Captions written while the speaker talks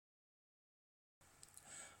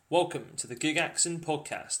Welcome to the Gig Accent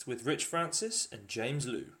podcast with Rich Francis and James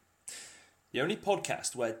Liu, the only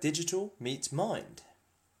podcast where digital meets mind.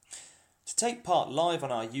 To take part live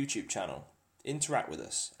on our YouTube channel, interact with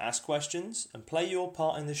us, ask questions, and play your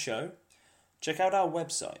part in the show, check out our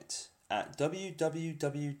website at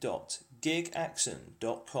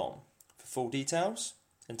www.gigaccent.com for full details.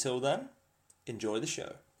 Until then, enjoy the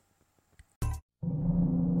show.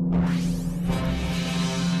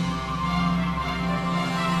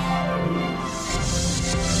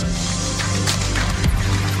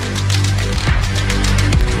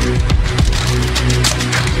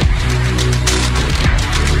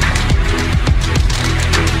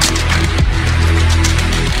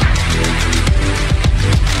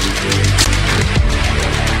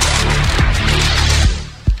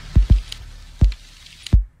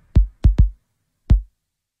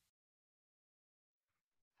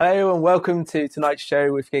 Hello and welcome to tonight's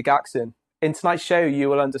show with Gig Accent. In tonight's show, you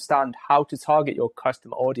will understand how to target your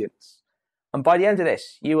customer audience. And by the end of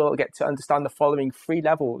this, you will get to understand the following 3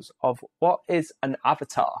 levels of what is an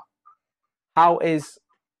avatar, how is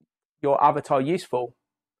your avatar useful,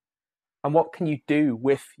 and what can you do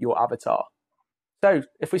with your avatar. So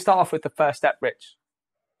if we start off with the first step, Rich,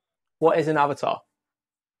 what is an avatar?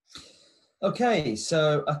 Okay,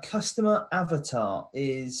 so a customer avatar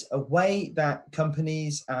is a way that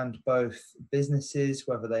companies and both businesses,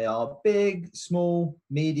 whether they are big, small,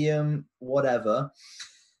 medium, whatever,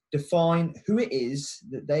 define who it is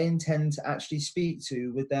that they intend to actually speak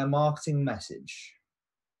to with their marketing message.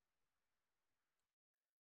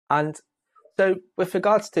 And so with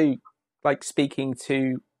regards to like speaking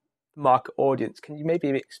to the market audience, can you maybe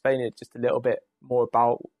explain it just a little bit more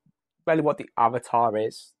about really what the avatar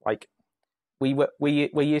is? Like,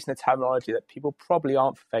 we're using a terminology that people probably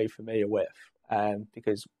aren't very familiar with,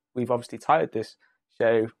 because we've obviously titled this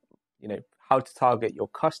show, how to target your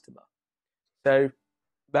customer. So,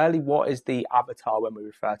 really, what is the avatar when we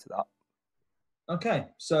refer to that? Okay,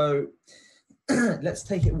 so let's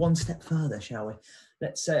take it one step further, shall we?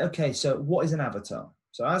 Let's say, okay, so what is an avatar?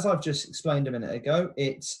 So, as I've just explained a minute ago,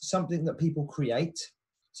 it's something that people create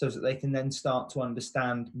so that they can then start to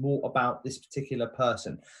understand more about this particular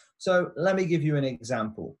person. So let me give you an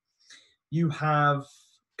example. You have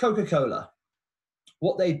Coca-Cola.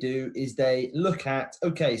 What they do is they look at,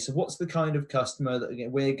 okay, so what's the kind of customer that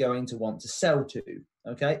we're going to want to sell to?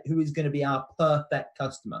 Okay, who is going to be our perfect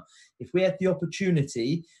customer? If we had the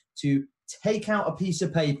opportunity to take out a piece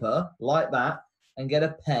of paper like that and get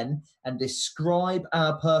a pen and describe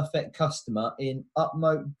our perfect customer in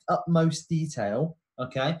utmost detail,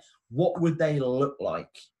 okay, what would they look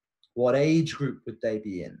like? What age group would they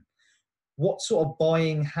be in? What sort of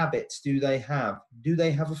buying habits do they have? Do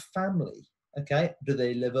they have a family? Okay, do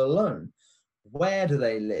they live alone? Where do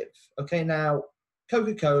they live? Okay, now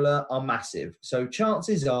Coca-Cola are massive, so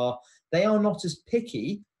chances are they are not as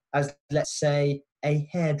picky as, let's say, a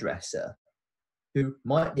hairdresser who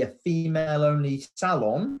might be a female-only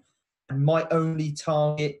salon and might only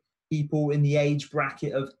target people in the age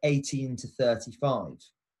bracket of 18 to 35.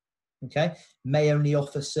 Okay, may only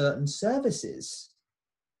offer certain services.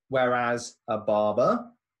 Whereas a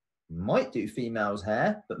barber might do females'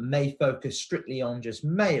 hair, but may focus strictly on just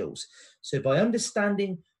males. So by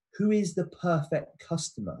understanding who is the perfect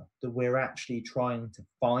customer that we're actually trying to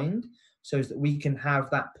find, so that we can have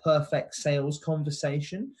that perfect sales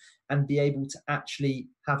conversation and be able to actually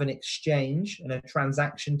have an exchange and a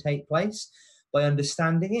transaction take place, by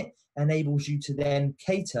understanding it enables you to then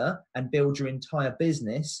cater and build your entire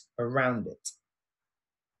business around it.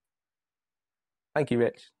 Thank you,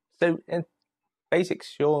 Rich. So in basic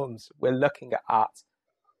terms, we're looking at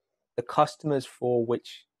the customers for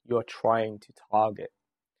which you're trying to target.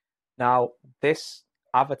 Now, this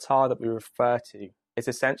avatar that we refer to is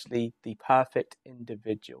essentially the perfect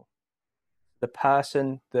individual, the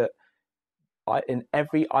person that in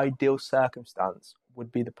every ideal circumstance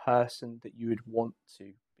would be the person that you would want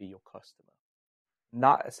to be your customer. And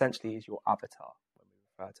that essentially is your avatar when we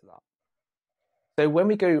refer to that. So when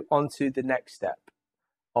we go on to the next step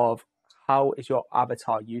of how is your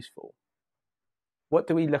avatar useful, what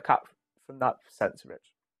do we look at from that sense,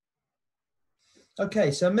 Rich?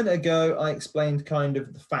 Okay, so a minute ago, I explained kind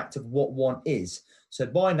of the fact of what one is. So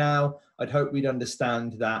by now, I'd hope we'd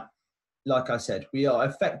understand that, like I said, we are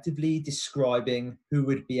effectively describing who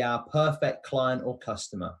would be our perfect client or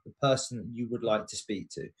customer, the person you would like to speak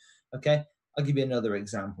to. Okay, I'll give you another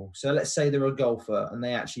example. So let's say they're a golfer and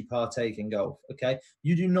they actually partake in golf. Okay,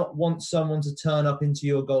 you do not want someone to turn up into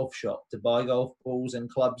your golf shop to buy golf balls and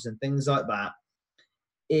clubs and things like that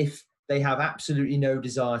if they have absolutely no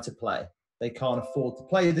desire to play. they can't afford to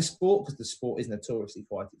play the sport because the sport is notoriously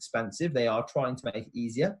quite expensive. They are trying to make it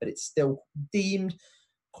easier, but it's still deemed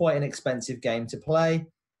quite an expensive game to play.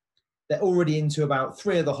 They're already into about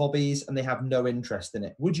 3 of the hobbies and they have no interest in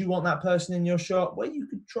it. Would you want that person in your shop? Well, you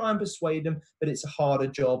could try and persuade them, but it's a harder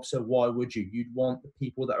job. So why would you? You'd want the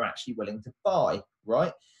people that are actually willing to buy,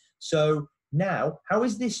 right? So now, how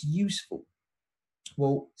is this useful?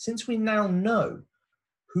 Well, since we now know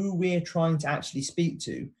who we're trying to actually speak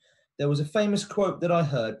to, there was a famous quote that I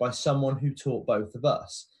heard by someone who taught both of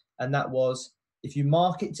us. And that was, if you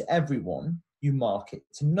market to everyone, you market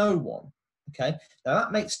to no one. Okay, now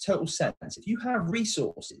that makes total sense. If you have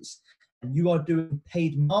resources and you are doing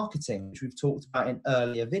paid marketing, which we've talked about in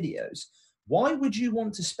earlier videos, why would you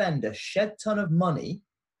want to spend a shed ton of money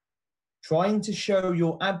trying to show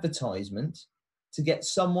your advertisement to get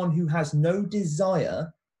someone who has no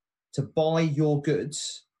desire to buy your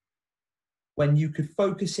goods when you could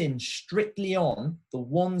focus in strictly on the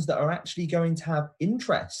ones that are actually going to have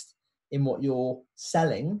interest in what you're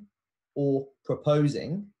selling or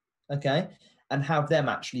proposing, okay, and have them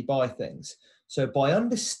actually buy things? So by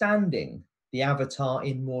understanding the avatar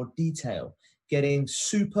in more detail, getting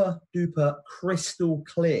super duper crystal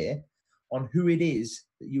clear on who it is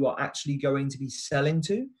that you are actually going to be selling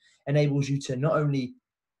to, enables you to not only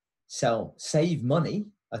save money,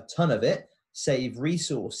 a ton of it, save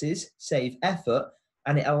resources, save effort,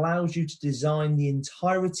 and it allows you to design the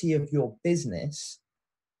entirety of your business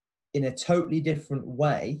in a totally different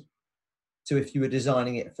way to if you were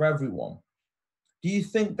designing it for everyone. Do you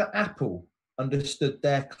think that Apple understood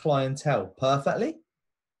their clientele perfectly?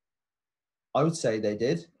 I would say they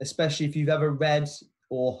did, especially if you've ever read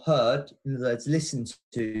or heard, in other words, listened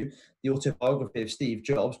to the autobiography of Steve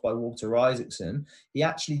Jobs by Walter Isaacson. He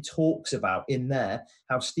actually talks about in there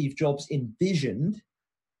how Steve Jobs envisioned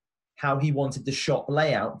how he wanted the shop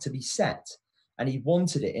layout to be set. And he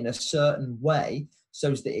wanted it in a certain way so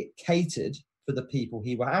that it catered for the people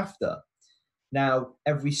he were after. Now,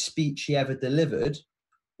 every speech he ever delivered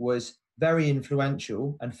was very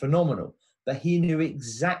influential and phenomenal, but he knew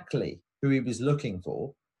exactly who he was looking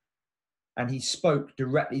for, and he spoke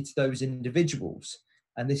directly to those individuals.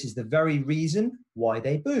 And this is the very reason why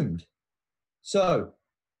they boomed. So,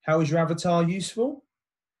 how is your avatar useful?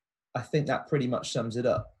 I think that pretty much sums it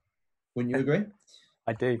up. Wouldn't you agree?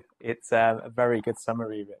 I do. It's a very good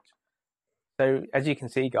summary, Rich. So as you can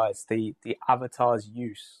see, guys, the avatar's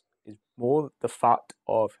use is more the fact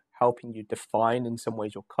of helping you define in some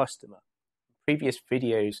ways your customer. In previous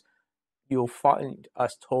videos, you'll find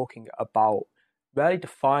us talking about really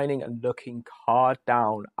defining and looking hard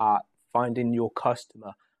down at finding your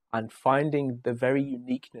customer and finding the very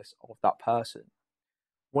uniqueness of that person.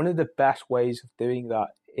 One of the best ways of doing that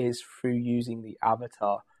is through using the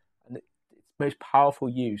avatar. And its most powerful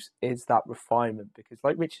use is that refinement, because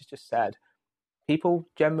like Rich has just said, people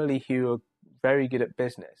generally who are very good at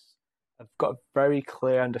business have got a very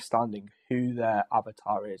clear understanding who their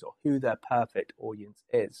avatar is or who their perfect audience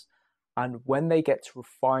is. And when they get to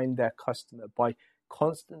refine their customer by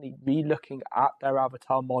constantly re-looking at their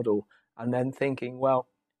avatar model and then thinking, well,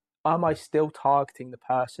 am I still targeting the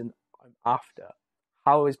person I'm after?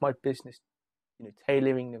 How is my business,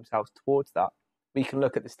 tailoring themselves towards that? We can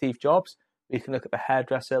look at the Steve Jobs, we can look at the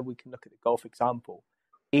hairdresser, we can look at the golf example.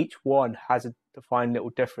 Each one has a defined little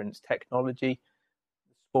difference: technology,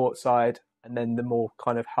 the sports side, and then the more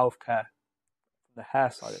kind of healthcare, the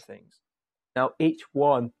hair side of things. Now, each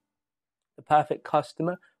one, the perfect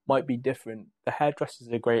customer might be different. The hairdresser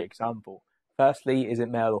is a great example. Firstly, is it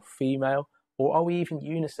male or female? Or are we even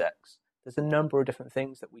unisex? There's a number of different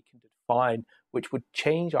things that we can define which would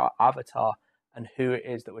change our avatar and who it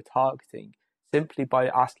is that we're targeting simply by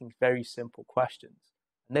asking very simple questions.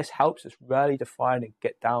 And this helps us really define and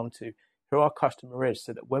get down to who our customer is,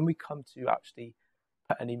 so that when we come to actually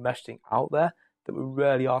put any messaging out there, that we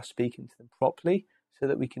really are speaking to them properly, so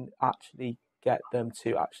that we can actually get them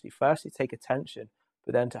to actually firstly take attention,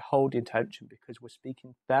 but then to hold the attention because we're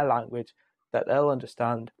speaking their language that they'll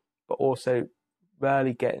understand, but also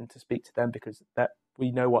really getting to speak to them because that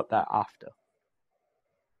we know what they're after.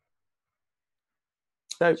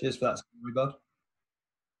 So, cheers for that, bud.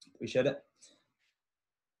 Appreciate it.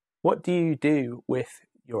 What do you do with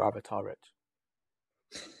your avatar,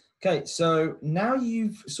 Rich? Okay, so now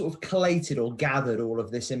you've sort of collated or gathered all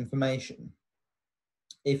of this information.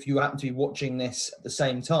 If you happen to be watching this at the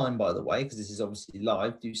same time, by the way, because this is obviously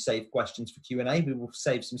live, do save questions for Q&A. We will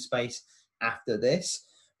save some space after this.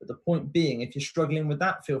 But the point being, if you're struggling with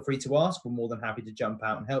that, feel free to ask. We're more than happy to jump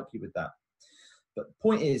out and help you with that. But the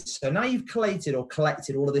point is, so now you've collated or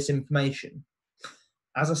collected all of this information,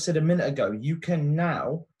 as I said a minute ago, you can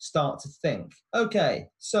now start to think, okay,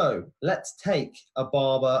 so let's take a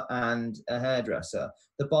barber and a hairdresser.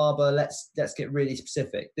 The barber, let's get really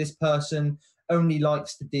specific. This person only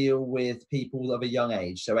likes to deal with people of a young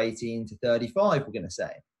age, so 18 to 35, we're going to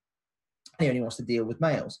say. He only wants to deal with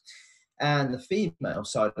males. And the female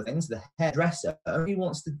side of things, the hairdresser, only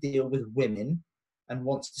wants to deal with women and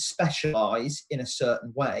wants to specialize in a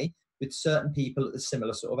certain way with certain people at the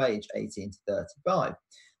similar sort of age, 18 to 35.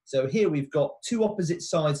 So here we've got two opposite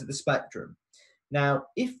sides of the spectrum. Now,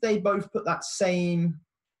 if they both put that same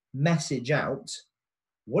message out,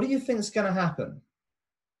 what do you think is going to happen?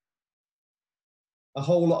 A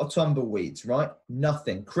whole lot of tumbleweeds, right?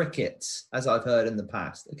 Nothing. Crickets, as I've heard in the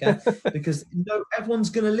past, okay? Because everyone's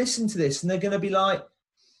going to listen to this and they're going to be like,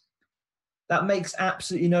 that makes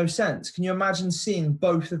absolutely no sense. Can you imagine seeing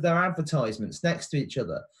both of their advertisements next to each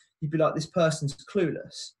other? You'd be like, this person's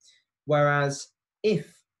clueless. Whereas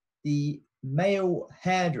if the male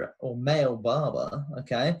hairdresser or male barber,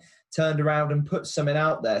 okay, turned around and put something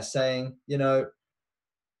out there saying,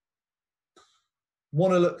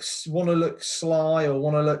 want to look sly or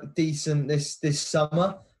want to look decent this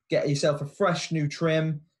summer, get yourself a fresh new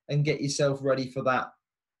trim and get yourself ready for that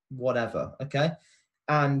whatever, okay?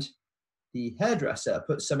 And the hairdresser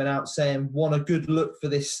puts something out saying, want a good look for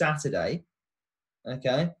this Saturday,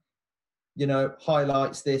 okay?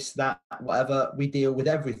 Highlights this, that, whatever, we deal with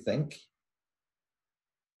everything.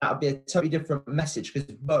 That would be a totally different message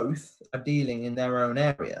because both are dealing in their own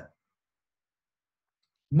area.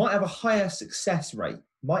 Might have a higher success rate,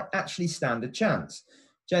 might actually stand a chance.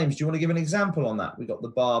 James, do you want to give an example on that? We've got the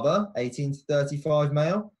barber, 18 to 35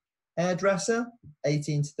 male, hairdresser,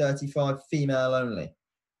 18 to 35 female only.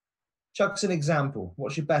 Chuck us an example.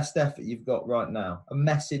 What's your best effort you've got right now? A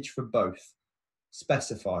message for both.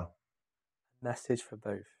 Specify. Message for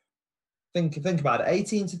both. Think about it.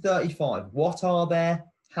 18 to 35. What are their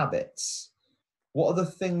habits? What are the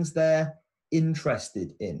things they're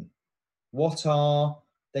interested in? What are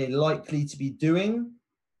they likely to be doing?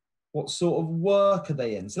 What sort of work are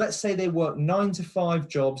they in? So let's say they work 9 to 5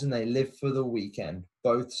 jobs and they live for the weekend,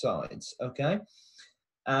 both sides, okay?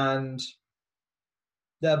 And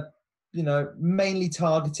they're, mainly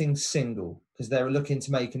targeting single because they're looking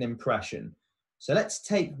to make an impression. So let's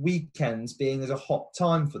take weekends being as a hot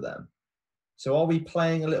time for them. So are we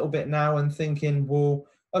playing a little bit now and thinking, well,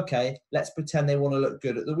 okay, let's pretend they want to look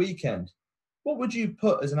good at the weekend. What would you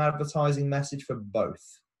put as an advertising message for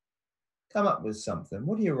both? Come up with something.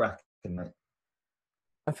 What do you reckon, mate?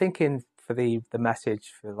 I'm thinking for the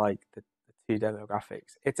message for like the two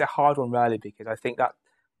demographics, it's a hard one really because I think that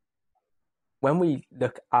when we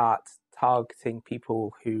look at targeting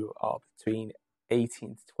people who are between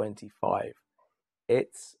 18 to 25,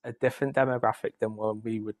 it's a different demographic than when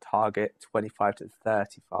we would target 25 to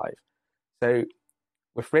 35. So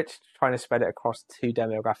with Rich trying to spread it across two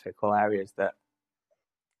demographical areas that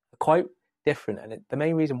are quite different, and the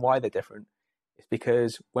main reason why they're different is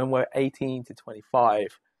because when we're 18 to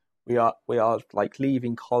 25, we are like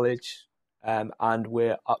leaving college, and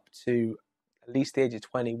we're up to at least the age of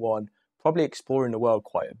 21, probably exploring the world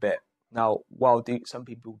quite a bit. Now, while some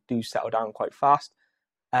people do settle down quite fast,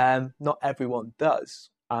 not everyone does.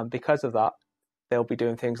 And because of that, they'll be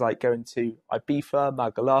doing things like going to Ibiza,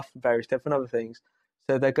 Magaluf, and various different other things.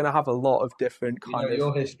 So they're going to have a lot of different kind of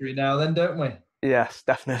your history now, then, don't we? Yes,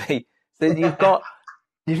 definitely. So you've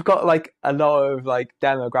got like a lot of like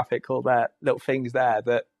demographical little things there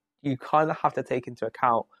that you kind of have to take into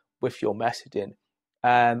account with your messaging.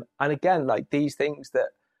 And again, like these things that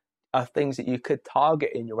are things that you could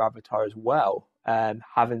target in your avatar as well.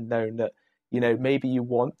 Having known that, maybe you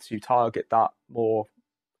want to target that more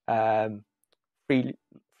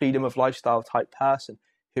freedom of lifestyle type person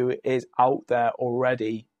who is out there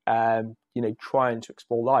already, trying to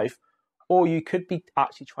explore life. Or you could be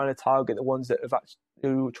actually trying to target the ones that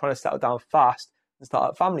who are trying to settle down fast and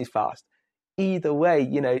start up families fast. Either way,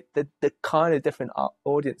 the kind of different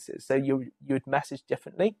audiences. So you'd message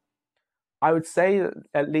differently. I would say that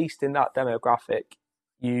at least in that demographic,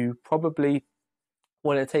 you probably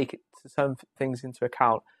want to take some things into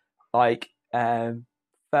account, like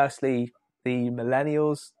firstly, the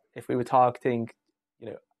millennials. If we were targeting,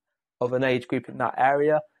 of an age group in that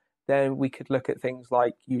area, then we could look at things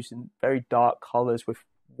like using very dark colours with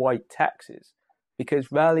white texts,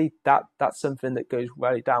 because really that's something that goes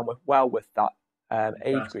really down well with that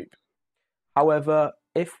age group. However,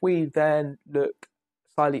 if we then look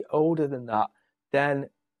slightly older than that, then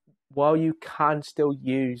while you can still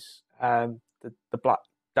use the black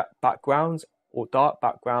backgrounds or dark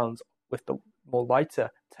backgrounds with the more lighter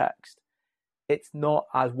text, it's not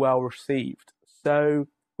as well received. So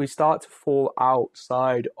we start to fall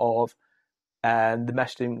outside of the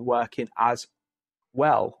messaging working as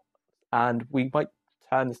well. And we might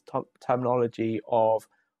turn this terminology of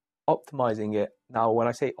optimizing it. Now, when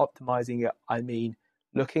I say optimizing it, I mean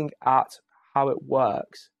looking at how it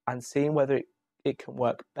works and seeing whether it can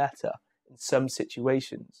work better in some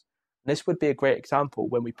situations. And this would be a great example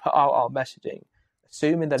when we put out our messaging,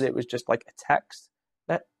 assuming that it was just like a text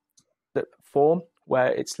form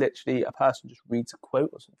where it's literally a person just reads a quote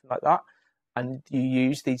or something like that, and you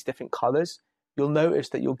use these different colors, you'll notice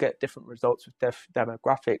that you'll get different results with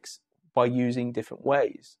demographics by using different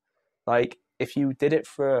ways. Like if you did it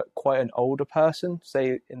for quite an older person,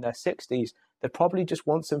 say in their 60s, they probably just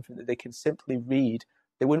want something that they can simply read.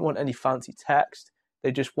 They wouldn't want any fancy text.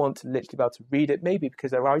 They just want to literally be able to read it, maybe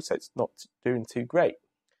because their eyesight's not doing too great.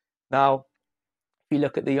 Now, if you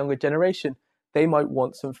look at the younger generation, they might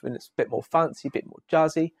want something that's a bit more fancy, a bit more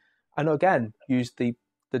jazzy, and again, use the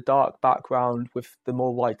dark background with the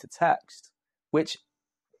more lighter text, which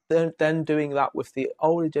then doing that with the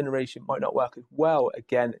older generation might not work as well.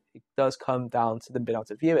 Again, it does come down to them being able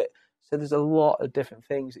to view it. So there's a lot of different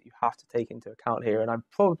things that you have to take into account here, and I'm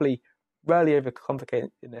probably rarely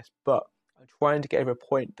overcomplicating this, but I'm trying to get over a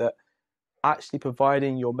point that actually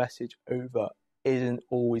providing your message over isn't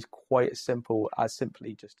always quite as simple as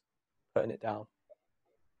simply just putting it down.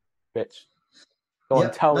 Rich, go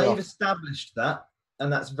on, tell me. Now you've established that,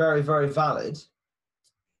 and that's very, very valid.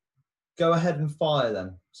 Go ahead and fire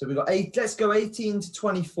them. So we've got let's go 18 to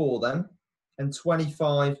 24 then, and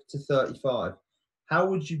 25 to 35. How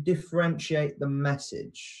would you differentiate the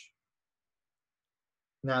message?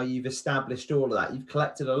 Now you've established all of that. You've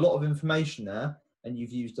collected a lot of information there, and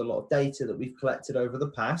you've used a lot of data that we've collected over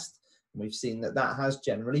the past. And we've seen that that has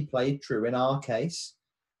generally played true in our case.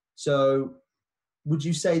 So would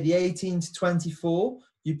you say the 18 to 24,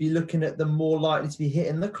 you'd be looking at them more likely to be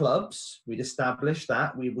hitting the clubs? We'd establish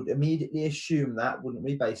that. We would immediately assume that, wouldn't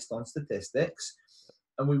we, based on statistics?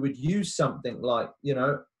 And we would use something like,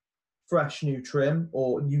 fresh new trim,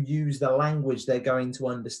 or you use the language they're going to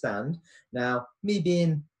understand. Now, me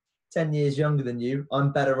being 10 years younger than you,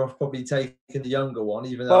 I'm better off probably taking the younger one,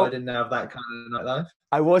 even though I didn't have that kind of nightlife.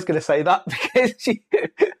 I was going to say that because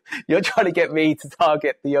you're trying to get me to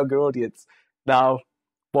target the younger audience. Now,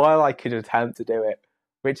 while I could attempt to do it,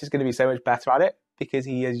 Rich is going to be so much better at it because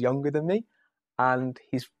he is younger than me and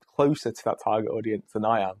he's closer to that target audience than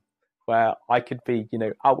I am, where I could be,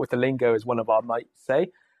 out with the lingo, as one of our mates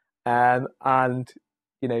say. And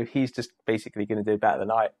he's just basically going to do better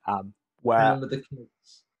than I am, where I'm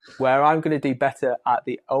going to do better at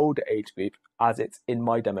the older age group as it's in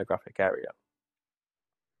my demographic area.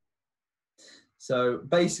 So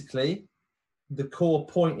basically, the core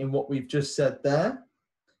point in what we've just said there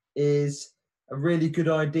is a really good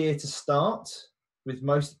idea to start with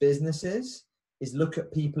most businesses is look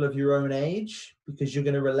at people of your own age, because you're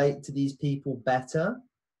going to relate to these people better,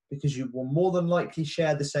 because you will more than likely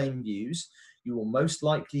share the same views. You will most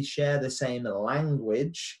likely share the same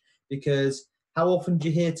language, because how often do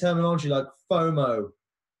you hear terminology like FOMO,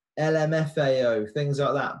 LMFAO, things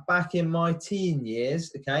like that? Back in my teen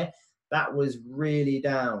years, okay, that was really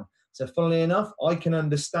down. So funnily enough, I can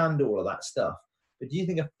understand all of that stuff. But do you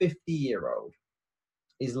think a 50-year-old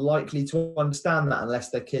is likely to understand that unless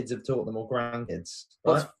their kids have taught them, or grandkids?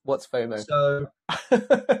 Right? What's FOMO? So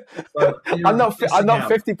I'm not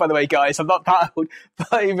 50, by the way, guys. I'm not that old.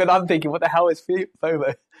 But even I'm thinking, what the hell is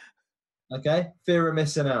FOMO? Okay, fear of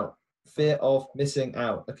missing out. Fear of missing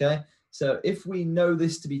out. Okay, so if we know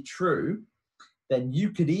this to be true, then you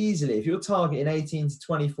could easily, if you're targeting 18 to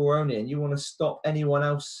 24 only and you want to stop anyone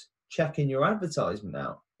else checking your advertisement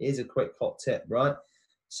out, here's a quick hot tip, right?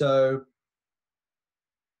 So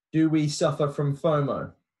do we suffer from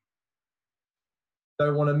FOMO?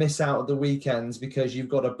 Don't want to miss out at the weekends because you've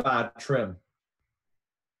got a bad trim.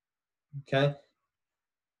 Okay,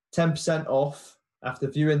 10% off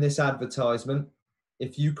after viewing this advertisement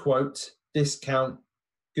if you quote discount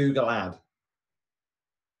Google ad.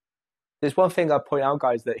 There's one thing I'd point out,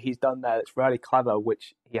 guys, that he's done there that's really clever,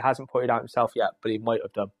 which he hasn't pointed out himself yet, but he might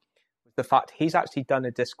have done. The fact he's actually done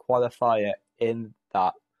a disqualifier in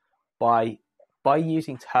that by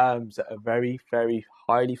using terms that are very, very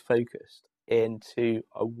highly focused into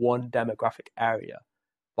a one demographic area,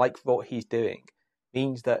 like what he's doing,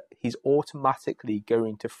 means that he's automatically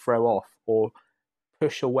going to throw off or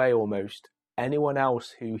push away almost anyone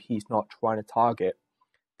else who he's not trying to target.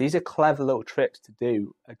 These are clever little tricks to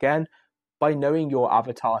do. Again, by knowing your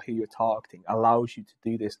avatar, who you're targeting, allows you to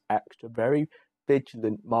do this extra, very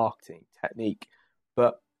vigilant marketing technique.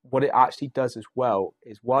 But what it actually does as well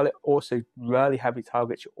is, while it also really heavily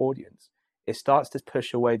targets your audience, it starts to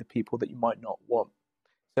push away the people that you might not want.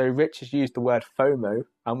 So Rich has used the word FOMO,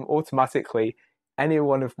 and automatically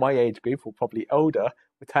anyone of my age group, or probably older,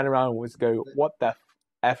 would turn around and would go, what the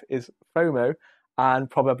F is FOMO? And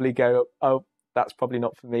probably go, oh, that's probably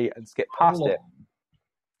not for me, and skip past it.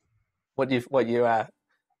 What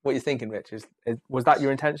you thinking, Rich? Was that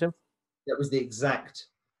your intention? That was the exact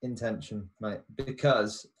intention, mate.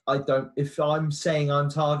 Because if I'm saying I'm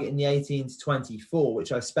targeting the 18 to 24,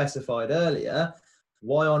 which I specified earlier,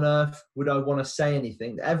 why on earth would I want to say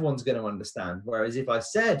anything that everyone's going to understand? Whereas if I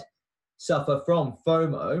said suffer from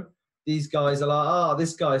FOMO, these guys are like,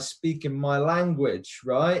 this guy's speaking my language,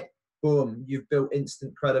 right? Boom, you've built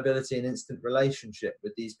instant credibility and instant relationship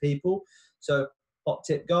with these people. So hot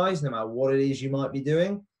tip, guys, no matter what it is you might be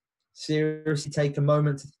doing, seriously take a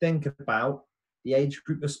moment to think about the age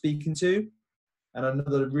group you're speaking to. And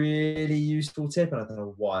another really useful tip, and I don't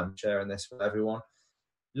know why I'm sharing this with everyone,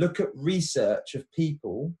 look at research of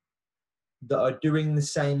people that are doing the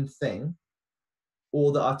same thing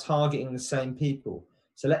or that are targeting the same people.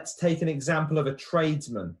 So let's take an example of a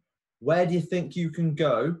tradesman. Where do you think you can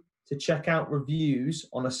go to check out reviews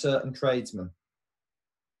on a certain tradesman?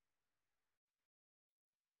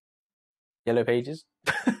 Yellow Pages.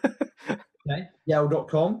 Okay.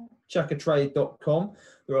 Yale.com, checkatrade.com.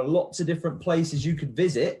 There are lots of different places you could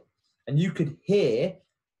visit, and you could hear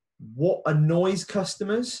what annoys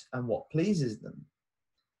customers and what pleases them.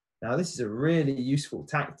 Now, this is a really useful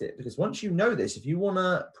tactic, because once you know this, if you want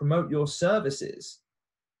to promote your services,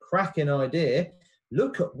 cracking idea,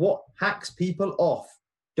 look at what hacks people off.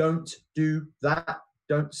 Don't do that.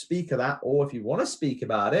 Don't speak of that. Or if you want to speak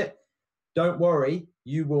about it, don't worry,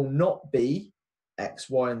 you will not be X,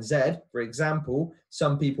 Y, and Z. For example,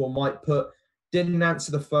 some people might put, didn't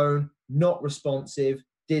answer the phone, not responsive,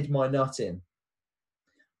 did my nut in.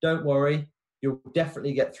 Don't worry, you'll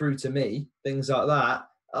definitely get through to me. Things like that.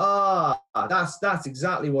 That's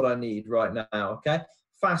exactly what I need right now, okay?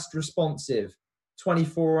 Fast responsive,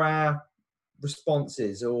 24-hour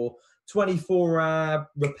responses or 24-hour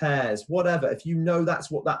repairs, whatever. If you know that's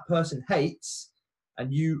what that person hates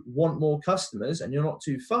and you want more customers and you're not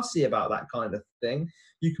too fussy about that kind of thing,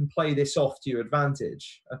 you can play this off to your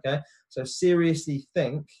advantage, okay? So seriously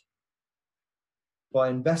think by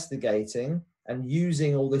investigating and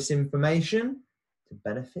using all this information to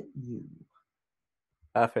benefit you.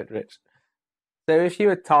 Perfect, Rich. So if you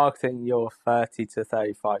were targeting your 30 to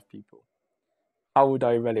 35 people, how would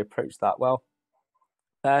I really approach that? Well,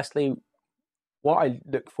 firstly, what I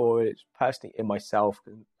look for is personally in myself,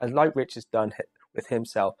 and like Rich has done with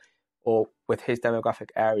himself or with his demographic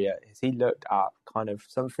area, is he looked at kind of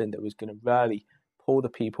something that was going to really pull the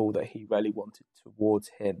people that he really wanted towards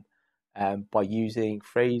him by using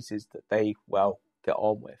phrases that they, well, get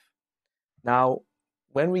on with. Now,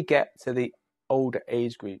 when we get to the older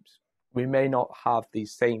age groups, we may not have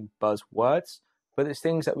these same buzzwords, but there's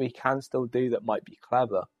things that we can still do that might be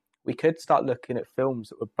clever. We could start looking at films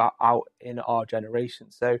that were out in our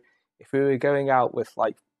generation. So if we were going out with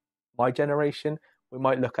like my generation, we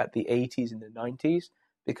might look at the 80s and the 90s,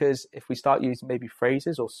 because if we start using maybe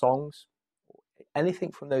phrases or songs,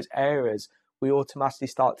 anything from those areas, we automatically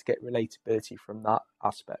start to get relatability from that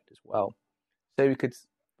aspect as well. So we could,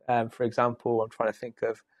 for example, I'm trying to think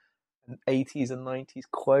of an 80s and 90s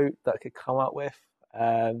quote that I could come up with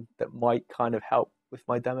that might kind of help with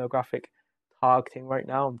my demographic targeting right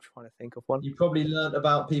now. I'm trying to think of one. You probably learnt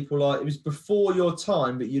about people like, it was before your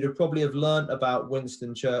time, but you'd have probably have learnt about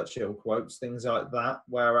Winston Churchill quotes, things like that,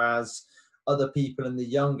 whereas other people in the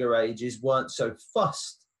younger ages weren't so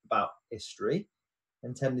fussed about history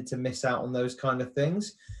and tended to miss out on those kind of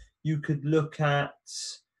things. You could look at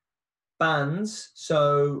bands.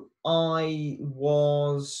 So I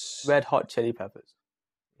was Red Hot Chili Peppers.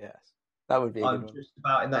 Yes, that would be a good one. just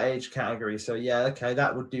about in that age category. So yeah, okay,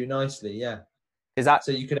 that would do nicely. Yeah. Is that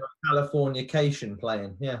so you could have Californication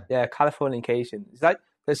playing? Yeah. Yeah, Californication. Is that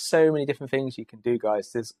there's so many different things you can do,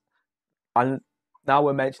 guys. And now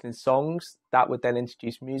we're mentioning songs that would then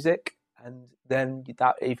introduce music, and then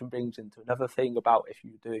that even brings into another thing about if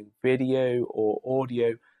you're doing video or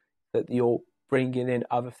audio, that you're bringing in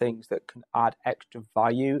other things that can add extra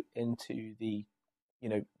value into the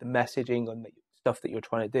messaging and the stuff that you're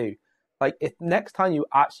trying to do. Like if next time you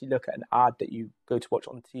actually look at an ad that you go to watch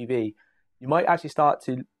on TV, you might actually start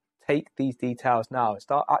to take these details now and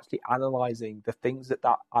start actually analyzing the things that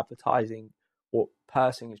advertising or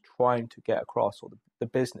person is trying to get across, or the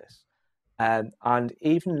business. And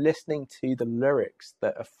even listening to the lyrics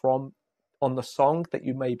that are on the song that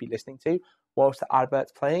you may be listening to whilst the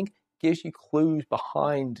advert's playing gives you clues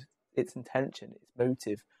behind its intention, its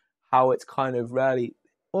motive, how it's kind of really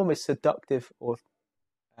almost seductive or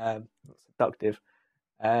not seductive.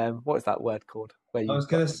 What is that word called? Where I was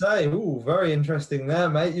going to say, ooh, very interesting there,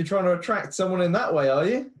 mate. You're trying to attract someone in that way, are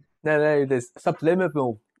you? No, there's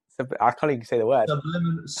subliminal. I can't even say the word.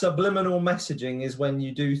 Subliminal messaging is when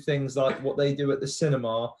you do things like what they do at the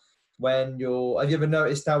cinema. Have you ever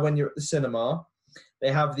noticed how when you're at the cinema,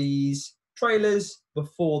 they have these trailers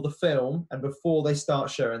before the film and before they start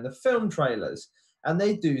showing the film trailers, and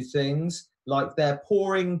they do things like they're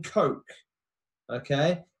pouring Coke,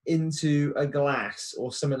 okay, into a glass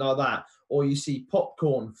or something like that, or you see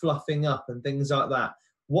popcorn fluffing up and things like that.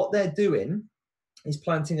 What they're doing is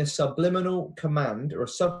planting a subliminal command or a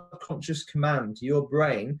subconscious command to your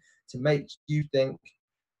brain to make you think,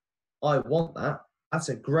 I want that. That's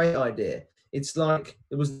a great idea. It's like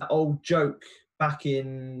there was that old joke back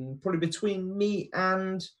in probably between me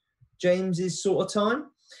and James's sort of time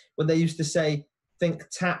when they used to say, think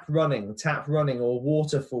tap running, or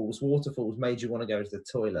waterfalls. Waterfalls made you want to go to the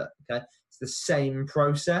toilet. Okay. It's the same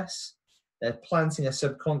process. They're planting a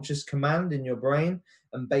subconscious command in your brain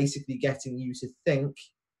and basically getting you to think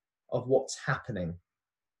of what's happening.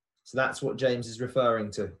 So that's what James is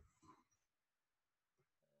referring to.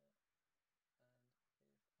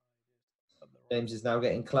 James is now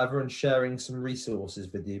getting clever and sharing some resources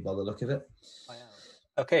with you by the look of it. I am.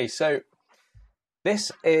 Okay, so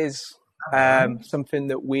this is something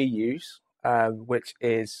that we use, which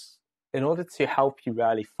is in order to help you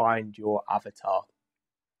really find your avatar.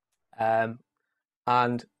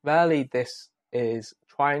 And really this is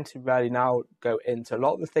trying to really now go into a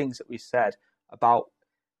lot of the things that we said about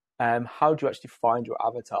how do you actually find your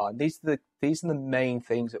avatar. And these are the main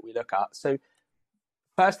things that we look at. So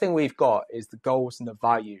first thing we've got is the goals and the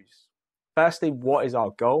values. Firstly, what is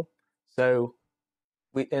our goal? So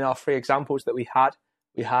in our 3 examples that we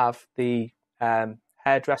have the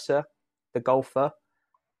hairdresser, the golfer,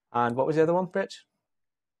 and what was the other one, Rich?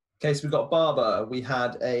 Okay, so we've got barber, we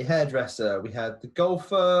had a hairdresser, we had the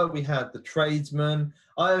golfer, we had the tradesman.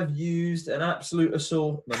 I have used an absolute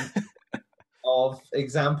assortment of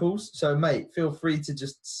examples. So, mate, feel free to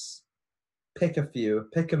just pick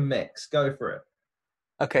a mix, go for it.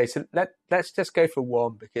 Okay, so let's just go for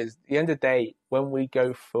one, because at the end of the day, when we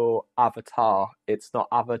go for avatar, it's not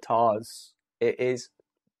avatars.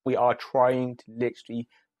 We are trying to literally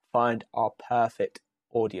find our perfect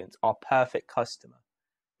audience, our perfect customer.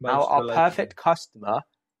 Now, our perfect customer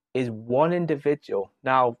is one individual.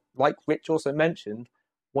 Now, like Rich also mentioned,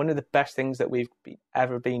 one of the best things that we've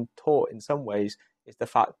ever been taught in some ways is the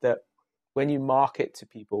fact that when you market to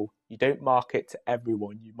people, you don't market to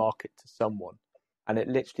everyone, you market to someone. And it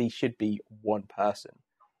literally should be one person.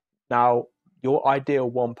 Now, your ideal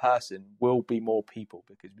one person will be more people,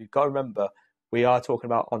 because we've got to remember, we are talking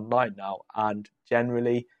about online now, and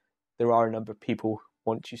generally there are a number of people,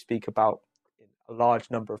 once you speak about a large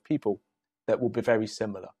number of people, that will be very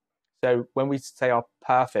similar. So when we say our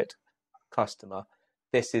perfect customer,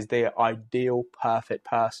 this is the ideal perfect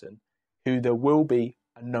person, who there will be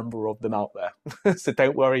a number of them out there. So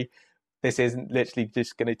don't worry, this isn't literally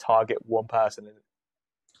just going to target one person.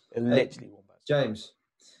 Literally one person. James,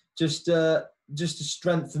 just to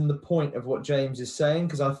strengthen the point of what James is saying,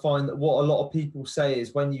 because I find that what a lot of people say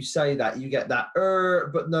is when you say that, you get that,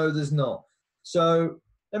 but no, there's not. So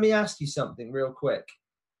let me ask you something real quick.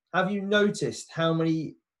 Have you noticed how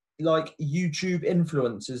many like YouTube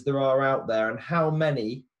influencers there are out there, and how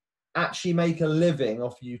many actually make a living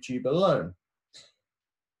off YouTube alone?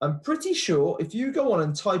 I'm pretty sure if you go on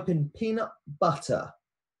and type in peanut butter,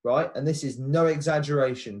 right, and this is no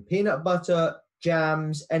exaggeration, peanut butter,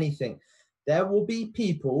 jams, anything, there will be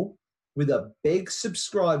people with a big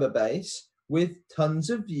subscriber base with tons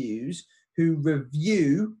of views who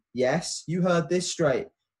review, yes, you heard this straight,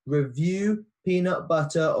 review peanut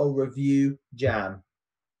butter or review jam.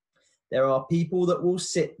 There are people that will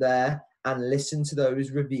sit there and listen to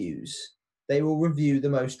those reviews. They will review the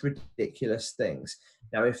most ridiculous things.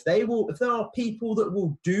 Now, if there are people that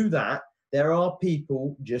will do that, there are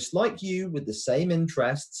people just like you with the same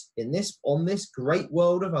interests on this great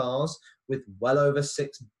world of ours, with well over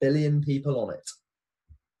 6 billion people on it.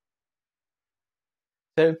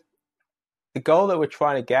 So the goal that we're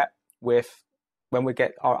trying to get with when we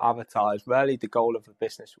get our avatar is really the goal of the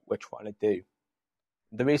business we're trying to do.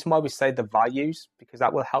 The reason why we say the values, because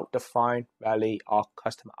that will help define really our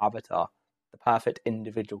customer avatar, the perfect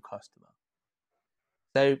individual customer.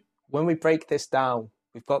 So when we break this down,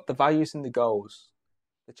 we've got the values and the goals,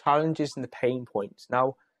 the challenges and the pain points.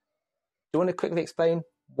 Now, do you want to quickly explain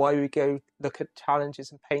why we go look at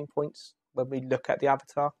challenges and pain points when we look at the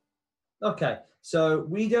avatar? Okay, so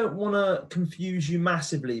we don't want to confuse you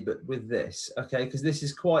massively, but with this, okay, because this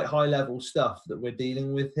is quite high level stuff that we're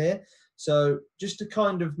dealing with here. So just to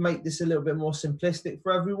kind of make this a little bit more simplistic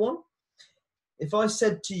for everyone, if I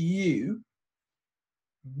said to you,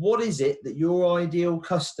 what is it that your ideal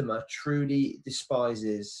customer truly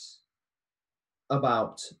despises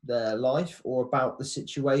about their life or about the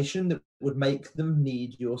situation that would make them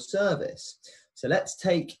need your service? So let's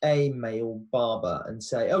take a male barber and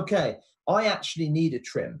say, okay, I actually need a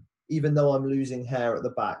trim, even though I'm losing hair at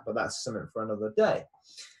the back, but that's something for another day.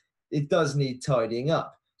 It does need tidying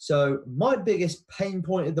up. So my biggest pain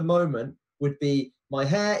point at the moment would be my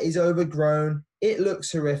hair is overgrown, it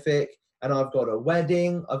looks horrific, and I've got a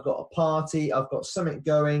wedding, I've got a party, I've got something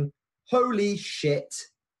going. Holy shit,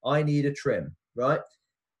 I need a trim, right?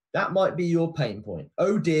 That might be your pain point.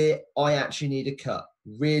 Oh dear, I actually need a cut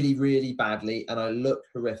really, really badly, and I look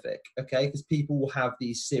horrific, okay? Because people will have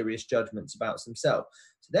these serious judgments about themselves.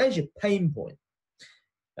 So there's your pain point.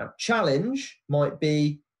 Now, challenge might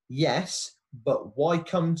be, yes, but why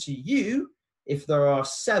come to you if there are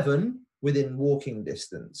 7 within walking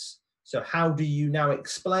distance? So how do you now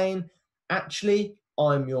explain, actually,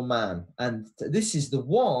 I'm your man, and this is the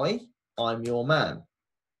why I'm your man?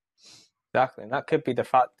 Exactly, and that could be the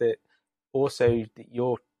fact that also that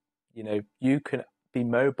you can be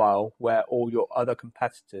mobile where all your other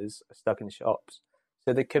competitors are stuck in shops.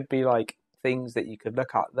 So there could be like things that you could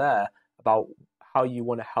look at there about how you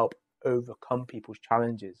want to help overcome people's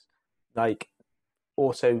challenges. Like,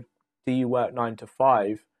 also, do you work 9 to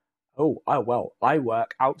 5? Oh, I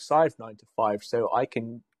work outside 9 to 5, so I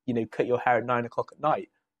can, cut your hair at 9 o'clock at night.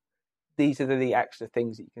 These are the extra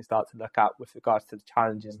things that you can start to look at with regards to the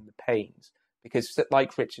challenges and the pains. Because,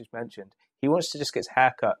 like Rich has mentioned, he wants to just get his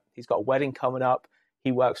haircut. He's got a wedding coming up.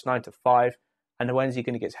 He works 9 to 5. And when's he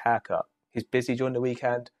going to get his haircut? He's busy during the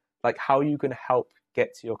weekend. Like, how are you going to help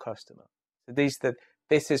get to your customer? So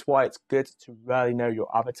this is why it's good to really know your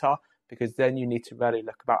avatar, because then you need to really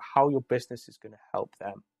look about how your business is going to help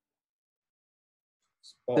them.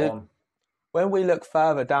 Spot on. When we look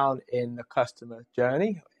further down in the customer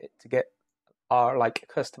journey to get our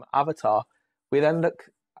customer avatar, we then look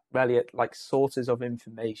really at sources of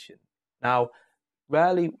information. Now,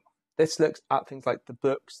 really, this looks at things like the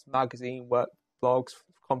books, magazine, work, blogs,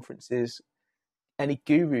 conferences, any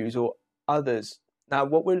gurus or others. Now,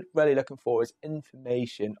 what we're really looking for is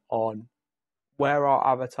information on where our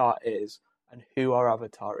avatar is and who our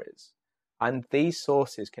avatar is. And these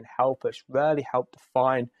sources can help us really help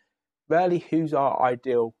define really who's our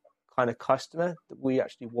ideal kind of customer that we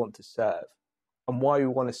actually want to serve and why we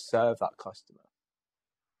want to serve that customer.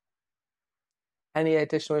 Any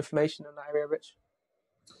additional information in that area, Rich?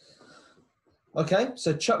 Okay,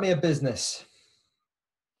 so chuck me a business.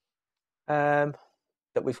 That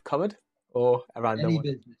we've covered, or a random Any one?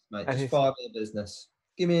 business, mate. Just fire me a business.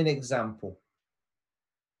 Give me an example.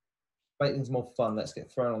 Make things more fun. Let's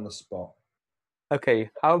get thrown on the spot. Okay,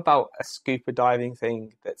 how about a scuba diving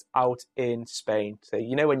thing that's out in Spain? So,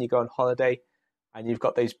 when you go on holiday and you've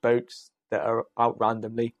got those boats that are out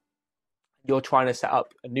randomly, you're trying to set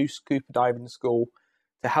up a new scuba diving school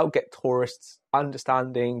to help get tourists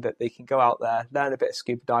understanding that they can go out there, learn a bit of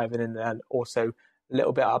scuba diving, and then also a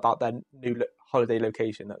little bit about their new holiday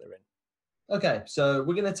location that they're in. Okay, so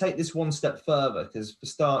we're going to take this one step further, because for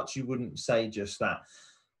starts, you wouldn't say just that.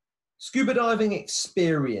 Scuba diving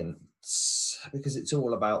experience, because it's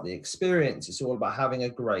all about the experience. It's all about having a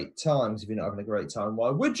great time. So if you're not having a great time, why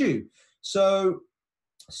would you? So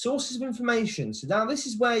sources of information. So now this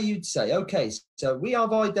is where you'd say, okay, so we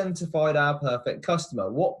have identified our perfect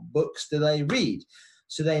customer. What books do they read?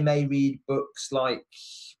 So they may read books like,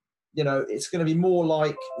 it's going to be more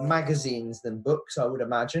like magazines than books, I would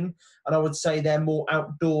imagine. And I would say they're more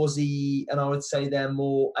outdoorsy, and I would say they're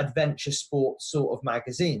more adventure sports sort of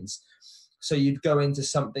magazines. So you'd go into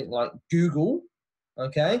something like Google,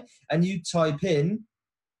 okay, and you'd type in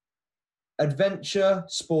adventure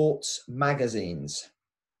sports magazines.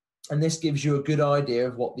 And this gives you a good idea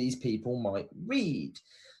of what these people might read.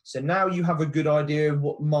 So now you have a good idea of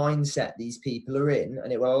what mindset these people are in,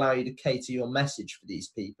 and it will allow you to cater your message for these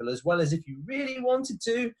people, as well as if you really wanted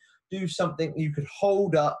to do something you could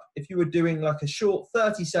hold up. If you were doing like a short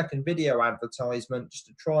 30-second video advertisement just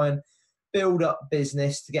to try and build up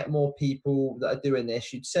business to get more people that are doing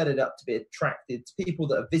this, you'd set it up to be attracted to people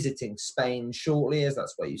that are visiting Spain shortly, as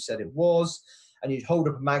that's where you said it was, and you'd hold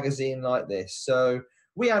up a magazine like this. So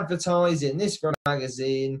we advertise in this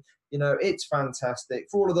magazine, it's fantastic.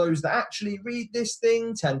 For all of those that actually read this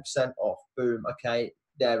thing, 10% off. Boom. Okay,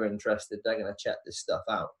 they're interested. They're going to check this stuff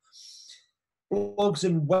out. Blogs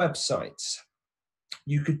and websites.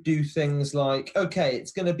 You could do things like, okay,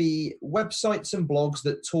 it's going to be websites and blogs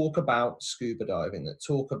that talk about scuba diving, that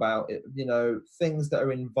talk about it, things that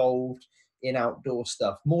are involved in outdoor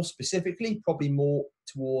stuff. More specifically, probably more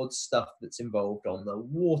towards stuff that's involved on the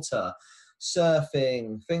water,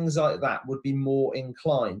 surfing, things like that would be more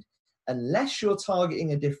inclined. Unless you're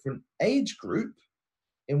targeting a different age group,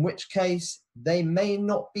 in which case they may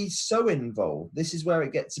not be so involved. This is where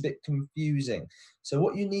it gets a bit confusing. So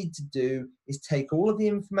what you need to do is take all of the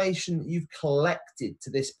information that you've collected to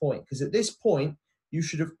this point, because at this point, you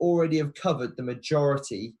should have already have covered the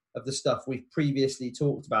majority of the stuff we've previously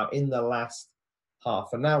talked about in the last half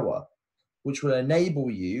an hour, which will enable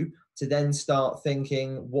you to then start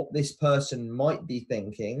thinking what this person might be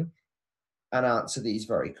thinking and answer these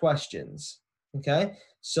very questions. Okay,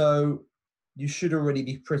 so you should already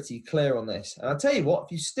be pretty clear on this. And I'll tell you what,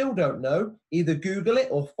 if you still don't know, either Google it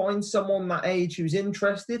or find someone that age who's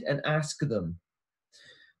interested and ask them.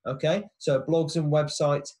 Okay, so blogs and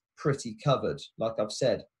websites, pretty covered. Like I've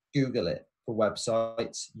said, Google it for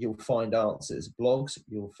websites, you'll find answers. Blogs,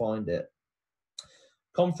 you'll find it.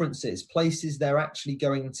 Conferences, places they're actually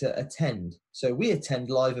going to attend. So we attend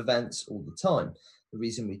live events all the time. The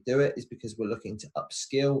reason we do it is because we're looking to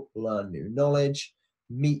upskill, learn new knowledge,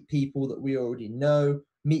 meet people that we already know,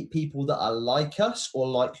 meet people that are like us or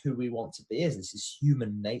like who we want to be, as this is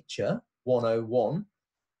human nature 101,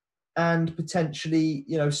 and potentially,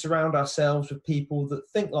 surround ourselves with people that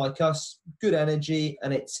think like us, good energy,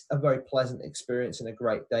 and it's a very pleasant experience and a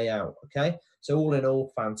great day out. Okay, so all in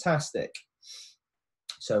all, fantastic.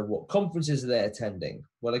 So what conferences are they attending?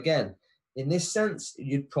 Well, again, in this sense,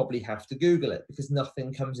 you'd probably have to Google it because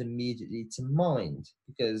nothing comes immediately to mind,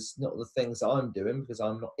 because not the things I'm doing, because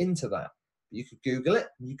I'm not into that. But you could Google it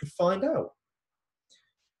and you could find out.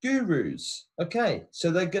 Gurus. Okay,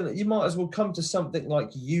 so you might as well come to something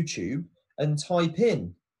like YouTube and type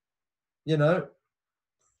in,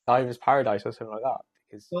 Diver's Paradise or something like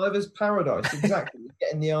that. Diver's Paradise, exactly. You're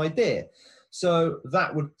getting the idea. So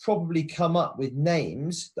that would probably come up with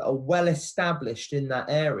names that are well established in that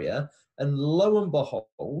area. And lo and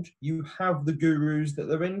behold, you have the gurus that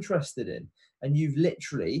they're interested in. And you've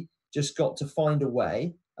literally just got to find a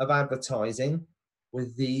way of advertising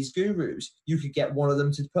with these gurus. You could get one of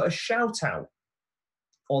them to put a shout out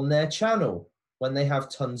on their channel when they have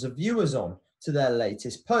tons of viewers on to their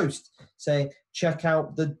latest post, saying, check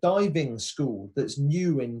out the diving school that's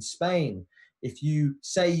new in Spain. If you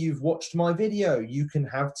say you've watched my video, you can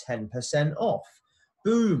have 10% off.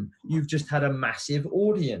 Boom, you've just had a massive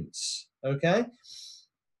audience, okay?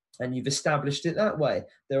 And you've established it that way.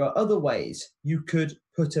 There are other ways. You could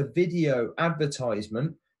put a video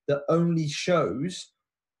advertisement that only shows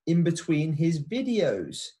in between his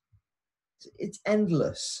videos. It's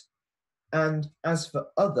endless. And as for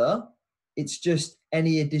other, it's just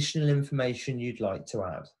any additional information you'd like to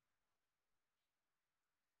add.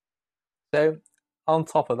 So on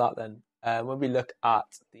top of that then, when we look at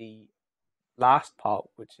the last part,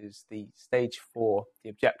 which is the stage 4, the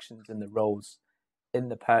objections and the roles in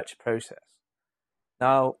the purchase process.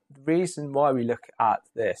 Now, the reason why we look at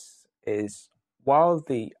this is while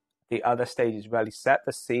the other stages really set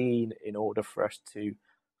the scene in order for us to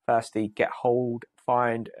firstly get hold,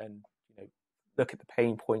 find, and look at the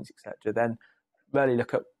pain points, etc. Then really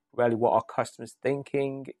look at really what our customers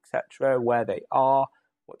thinking, etc., where they are,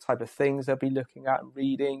 what type of things they'll be looking at and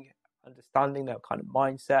reading, understanding their kind of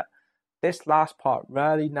mindset. This last part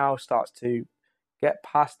really now starts to get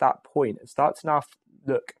past that point and start to now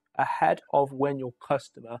look ahead of when your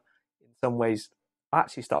customer in some ways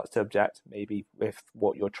actually starts to object, maybe with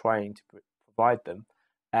what you're trying to provide them.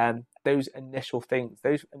 And those initial things,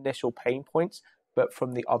 those initial pain points, but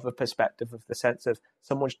from the other perspective of the sense of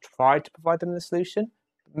someone's tried to provide them the solution,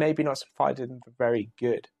 maybe not provided them very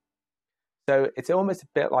good. So it's almost a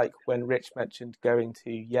bit like when Rich mentioned going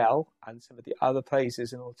to Yale and some of the other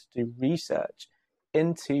places in order to do research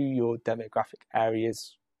into your demographic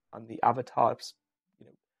areas and the avatars,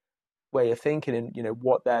 way of thinking and,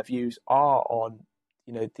 what their views are on,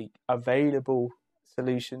 the available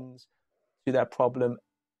solutions to their problem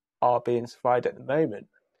are being provided at the moment.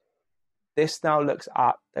 This now looks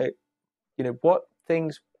at, what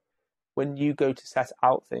things, when you go to set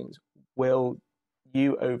out things, will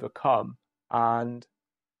you overcome? And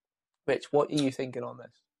Rich, what are you thinking on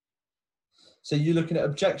this? So you're looking at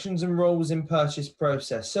objections and roles in purchase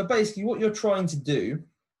process. So basically what you're trying to do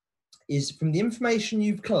is, from the information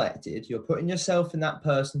you've collected, you're putting yourself in that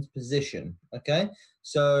person's position, okay?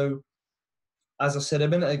 So as I said a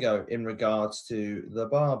minute ago, in regards to the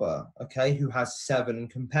barber, okay, who has 7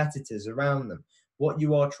 competitors around them, what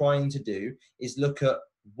you are trying to do is look at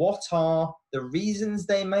what are the reasons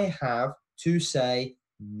they may have to say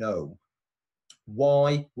no?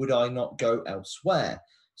 Why would I not go elsewhere?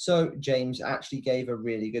 So James actually gave a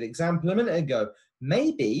really good example a minute ago.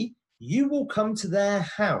 Maybe you will come to their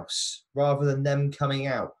house rather than them coming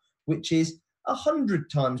out, which is 100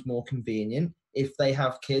 times more convenient if they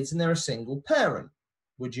have kids and they're a single parent.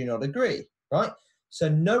 Would you not agree? Right? So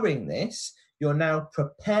knowing this, you're now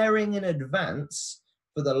preparing in advance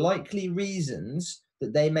for the likely reasons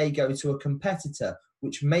that they may go to a competitor,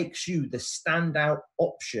 which makes you the standout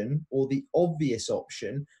option or the obvious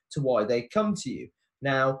option to why they come to you.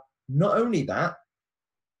 Now, not only that,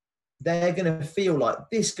 they're going to feel like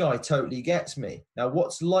this guy totally gets me. Now,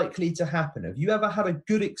 what's likely to happen? Have you ever had a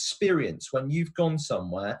good experience when you've gone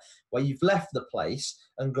somewhere where you've left the place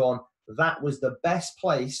and gone, that was the best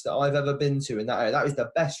place that I've ever been to in that area. That was the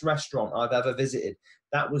best restaurant I've ever visited.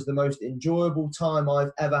 That was the most enjoyable time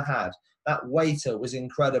I've ever had. That waiter was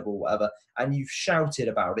incredible, whatever. And you've shouted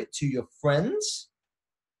about it to your friends.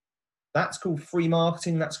 That's called free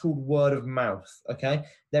marketing. That's called word of mouth. Okay.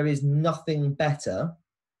 There is nothing better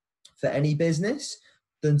for any business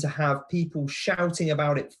than to have people shouting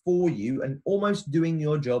about it for you and almost doing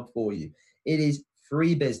your job for you. It is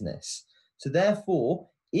free business. So therefore,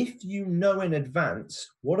 if you know in advance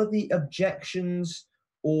what are the objections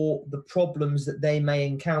or the problems that they may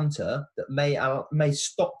encounter that may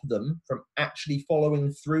stop them from actually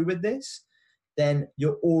following through with this, then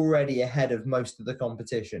you're already ahead of most of the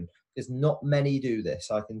competition, because not many do this,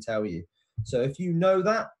 I can tell you. So if you know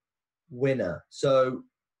that, winner. So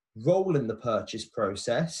role in the purchase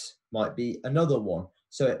process might be another one.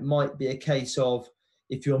 So it might be a case of,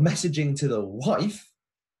 if you're messaging to the wife,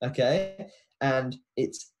 okay, and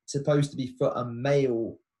it's supposed to be for a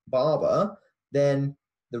male barber, then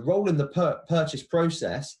the role in the purchase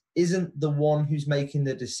process isn't the one who's making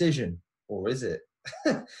the decision, or is it?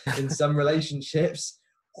 In some relationships,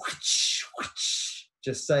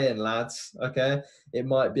 just saying, lads, okay, it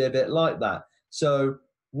might be a bit like that. So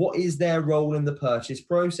what is their role in the purchase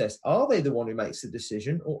process? Are they the one who makes the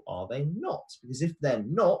decision, or are they not? Because if they're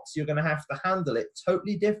not, you're going to have to handle it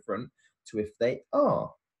totally different to if they are.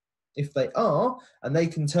 If they are, and they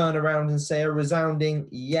can turn around and say a resounding,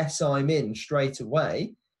 yes, I'm in straight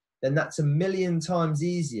away, then that's a million times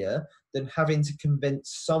easier than having to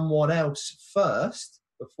convince someone else first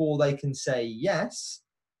before they can say yes.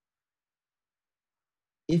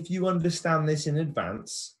 If you understand this in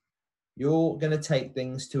advance, you're going to take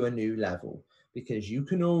things to a new level, because you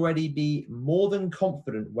can already be more than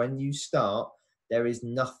confident when you start. There is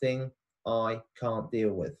nothing I can't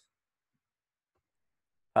deal with.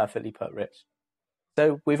 Perfectly put, Rich.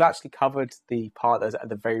 So we've actually covered the part that's at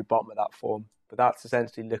the very bottom of that form, but that's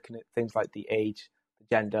essentially looking at things like the age, the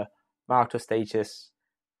gender, marital status,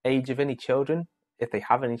 age of any children, if they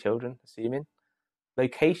have any children, assuming,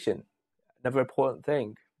 location, another important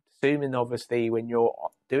thing. Assuming, obviously, when you're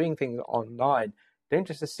doing things online, don't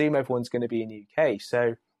just assume everyone's going to be in the UK.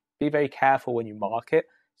 So be very careful when you market,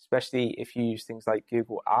 especially if you use things like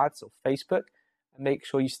Google Ads or Facebook, and make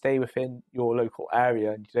sure you stay within your local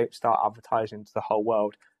area and you don't start advertising to the whole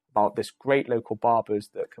world about this great local barbers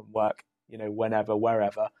that can work, whenever,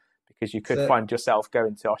 wherever, because you could find yourself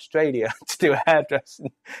going to Australia to do a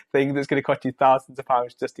hairdressing thing that's going to cost you thousands of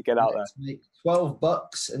pounds just to get out there. Make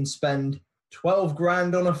 $12 and spend 12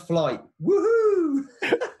 grand on a flight. Woohoo!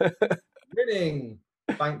 Winning.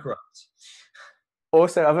 Bankrupt.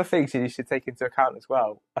 Also, other things you should take into account as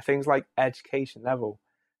well are things like education level.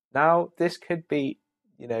 Now, this could be,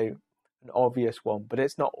 an obvious one, but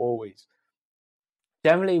it's not always.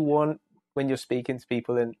 Generally, when you're speaking to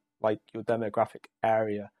people in like your demographic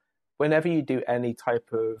area, whenever you do any type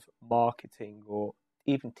of marketing or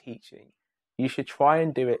even teaching, you should try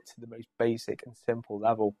and do it to the most basic and simple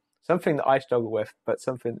level. Something that I struggle with, but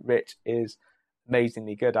something Rich is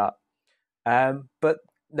amazingly good at. But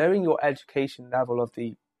knowing your education level of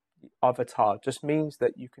the avatar just means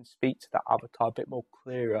that you can speak to that avatar a bit more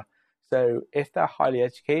clearer. So if they're highly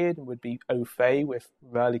educated and would be au fait with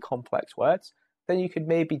really complex words, then you could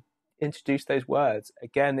maybe introduce those words.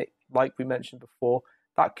 Again, like we mentioned before,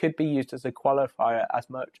 that could be used as a qualifier as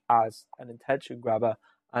much as an attention grabber,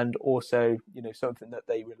 and also, something that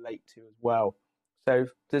they relate to as well. So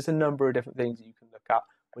there's a number of different things that you can look at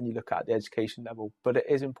when you look at the education level, but it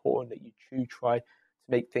is important that you do try to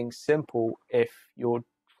make things simple if you're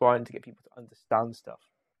trying to get people to understand stuff.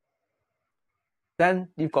 Then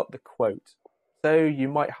you've got the quote. So you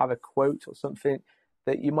might have a quote or something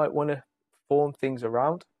that you might want to form things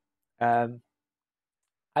around. I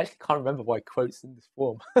actually can't remember why quotes in this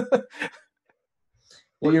form.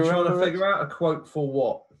 Well, you're trying to figure out a quote for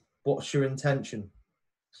what? What's your intention?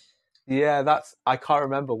 Yeah, I can't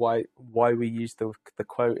remember why we used the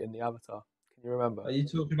quote in the avatar. Can you remember? Are you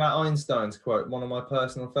talking about Einstein's quote, one of my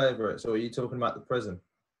personal favourites, or are you talking about the prison?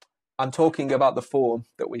 I'm talking about the form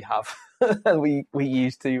that we have we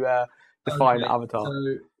use to define Okay, avatar.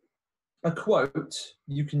 so a quote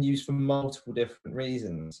you can use for multiple different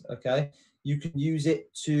reasons. Okay, you can use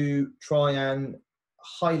it to try and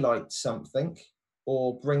highlight something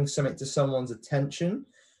or bring something to someone's attention.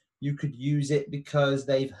 You could use it because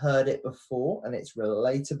they've heard it before and it's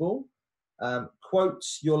relatable.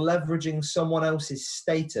 Quotes, you're leveraging someone else's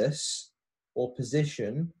status or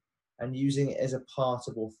position and using it as a part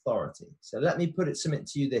of authority. So let me put it something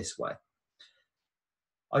to you this way.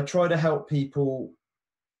 I try to help people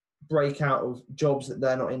break out of jobs that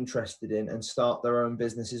they're not interested in and start their own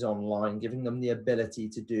businesses online, giving them the ability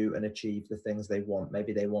to do and achieve the things they want.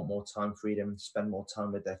 Maybe they want more time freedom, spend more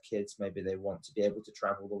time with their kids. Maybe they want to be able to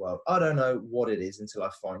travel the world. I don't know what it is until I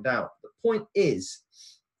find out. The point is,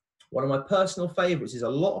 one of my personal favorites is a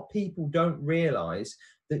lot of people don't realize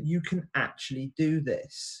that you can actually do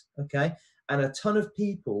this. Okay. And a ton of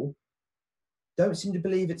people don't seem to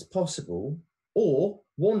believe it's possible, or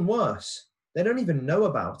one worse, they don't even know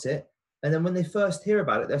about it. And then when they first hear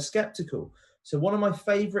about it, they're skeptical. So one of my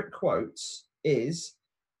favorite quotes is,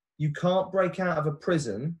 you can't break out of a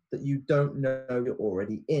prison that you don't know you're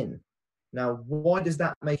already in. Now, why does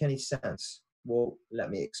that make any sense? Well, let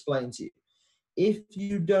me explain to you. If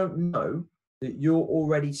you don't know that you're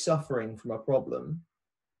already suffering from a problem,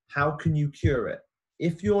 how can you cure it?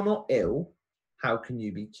 If you're not ill, how can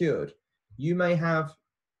you be cured? You may have,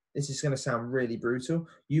 this is going to sound really brutal,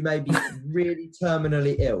 you may be really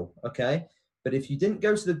terminally ill, okay? But if you didn't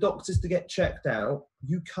go to the doctors to get checked out,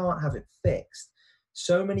 you can't have it fixed.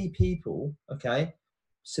 So many people, okay,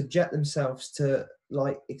 subject themselves to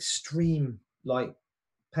like extreme like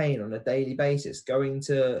pain on a daily basis, going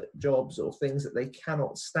to jobs or things that they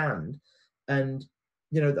cannot stand. And,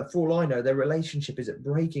 you know, for all I know, their relationship is at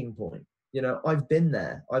breaking point. You know, I've been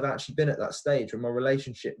there. I've actually been at that stage where my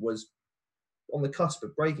relationship was on the cusp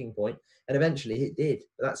of breaking point, and eventually it did.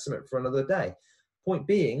 But that's something for another day. Point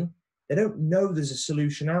being, they don't know there's a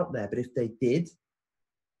solution out there, but if they did,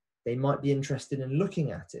 they might be interested in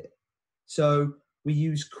looking at it. So we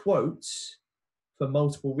use quotes for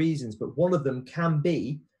multiple reasons, but one of them can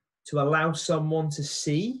be to allow someone to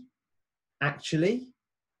see, actually,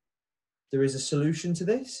 there is a solution to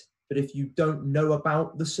this. But if you don't know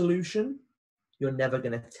about the solution, you're never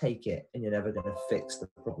going to take it and you're never going to fix the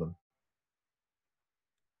problem.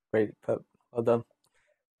 Great, well done.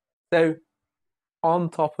 So on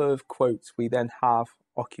top of quotes, we then have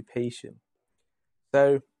occupation.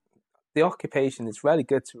 So the occupation, is really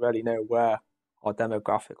good to really know where our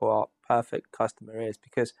demographic or our perfect customer is,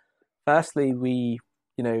 because firstly, we,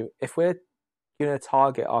 you know, if we're going to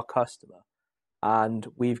target our customer and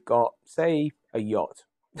we've got, say, a yacht,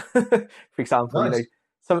 for example, Nice. you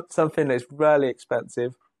know, something that's really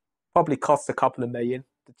expensive, probably costs a couple of million,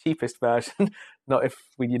 the cheapest version, not if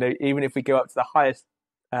we, you know, even if we go up to the highest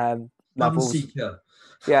levels. Sunseeker.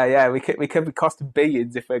 Yeah, we could be costing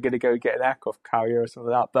billions if we're going to go get an aircraft carrier or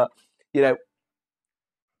something like that. But, you know,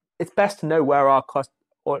 it's best to know where our cost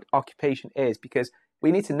or occupation is, because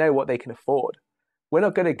we need to know what they can afford. We're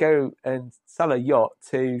not going to go and sell a yacht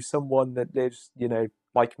to someone that lives, you know,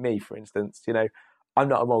 like me, for instance. You know, I'm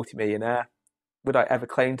not a multimillionaire. Would I ever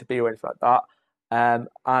claim to be or anything like that?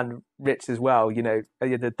 And Rich as well, you know, at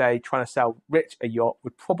the end of the day, trying to sell Rich a yacht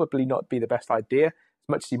would probably not be the best idea, as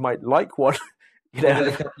much as you might like one. You know,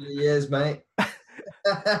 a couple of years, mate.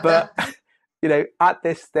 but, you know, at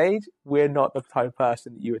this stage, we're not the type of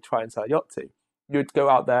person that you would try and sell a yacht to. You would go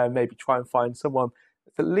out there and maybe try and find someone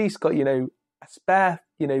that's at least got, you know, a spare,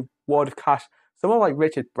 you know, wad of cash. Someone like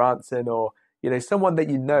Richard Branson, or, you know, someone that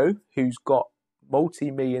you know who's got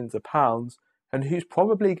multi-millions of pounds and who's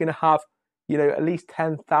probably going to have, you know, at least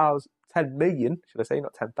 10 million, should I say,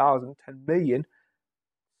 not 10,000, 10 million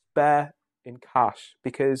spare in cash.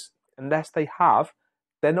 Because unless they have,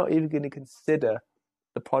 they're not even going to consider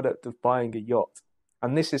the product of buying a yacht.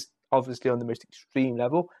 And this is obviously on the most extreme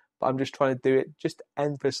level, but I'm just trying to do it just to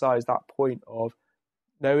emphasize that point of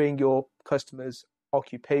knowing your customer's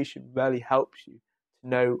occupation really helps you to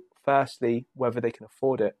know, firstly, whether they can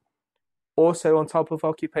afford it. Also, on top of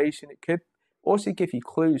occupation, it could also give you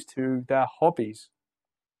clues to their hobbies.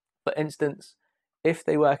 For instance, if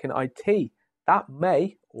they work in IT, that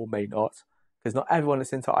may or may not, because not everyone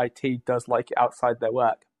that's into IT does like it outside their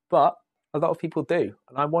work, but a lot of people do,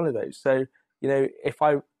 and I'm one of those. So, you know, if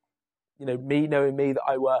I, you know, me knowing me that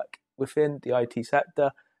I work within the IT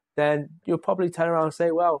sector, then you'll probably turn around and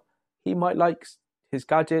say, well, he might like his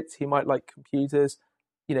gadgets, he might like computers,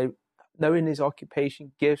 you know, knowing his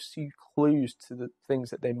occupation gives you clues to the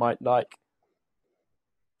things that they might like.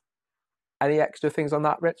 Any extra things on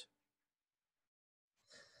that, Rich?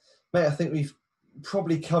 Mate, I think we've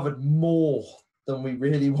probably covered more than we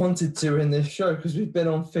really wanted to in this show because we've been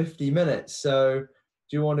on 50 minutes. So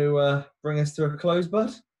do you want to bring us to a close,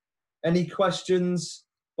 bud? Any questions?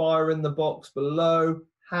 Fire in the box below.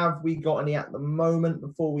 Have we got any at the moment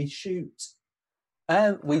before we shoot?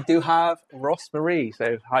 We do have Ross Marie.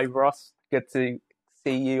 So hi, Ross. Good to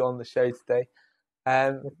see you on the show today.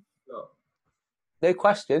 No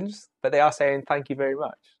questions, but they are saying thank you very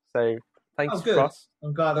much. So thanks, Ross.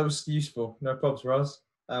 I'm glad that was useful. No problems, Ross.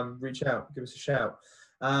 Reach out, give us a shout.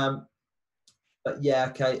 But yeah,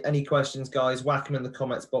 okay. Any questions, guys? Whack them in the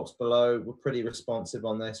comments box below. We're pretty responsive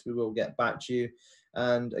on this. We will get back to you.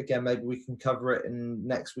 And again, maybe we can cover it in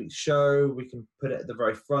next week's show. We can put it at the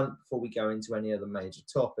very front before we go into any other major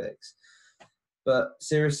topics. But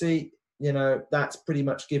seriously, you know, that's pretty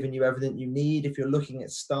much giving you everything you need. If you're looking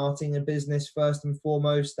at starting a business, first and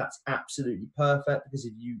foremost, that's absolutely perfect, because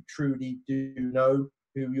if you truly do know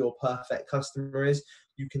who your perfect customer is,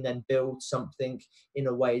 you can then build something in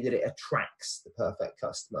a way that it attracts the perfect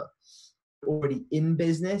customer. Already in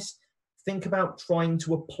business, think about trying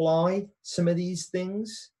to apply some of these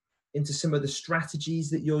things into some of the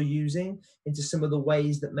strategies that you're using, into some of the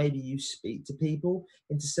ways that maybe you speak to people,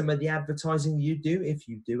 into some of the advertising you do, if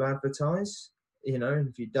you do advertise, you know, and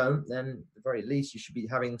if you don't, then at the very least you should be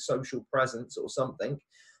having social presence or something.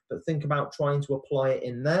 But think about trying to apply it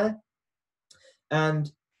in there.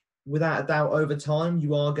 And without a doubt, over time,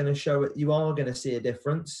 you are going to show it, you are going to see a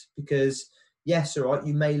difference, because yes, all right,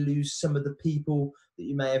 you may lose some of the people that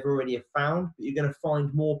you may have already have found, but you're going to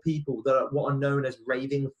find more people that are what are known as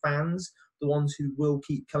raving fans, the ones who will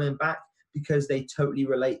keep coming back because they totally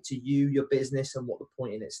relate to you, your business, and what the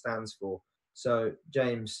point in it stands for. So,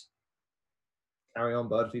 James, carry on,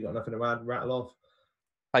 bud. If you've got nothing to add, rattle off.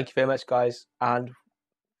 Thank you very much, guys. And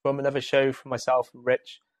from another show from myself and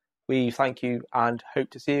Rich, we thank you and hope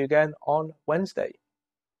to see you again on Wednesday.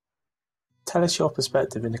 Tell us your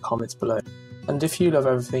perspective in the comments below. And if you love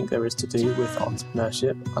everything there is to do with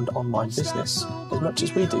entrepreneurship and online business as much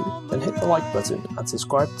as we do, then hit the like button and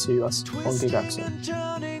subscribe to us on Gig Accent.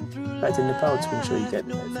 Hit in the bell to ensure you get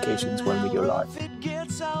notifications when we go live.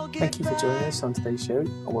 Thank you for joining us on today's show,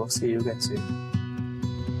 and we'll see you again soon.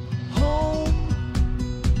 Home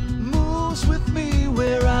moves with me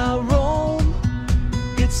where I roam.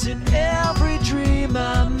 It's in every dream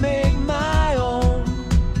I make my own.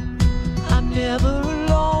 I'm never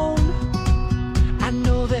alone. I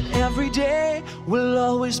know that every day will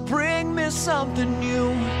always bring me something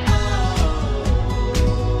new.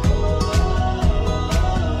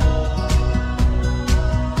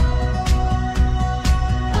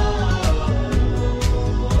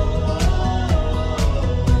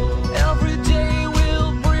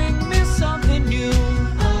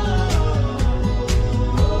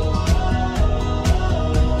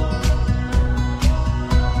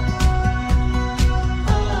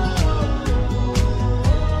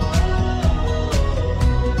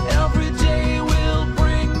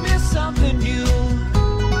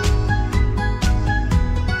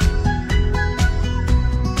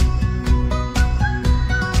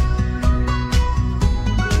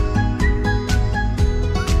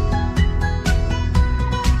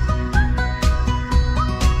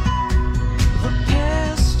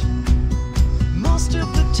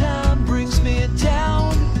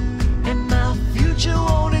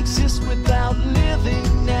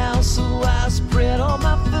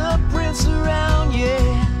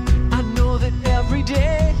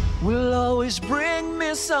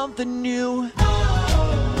 Something new.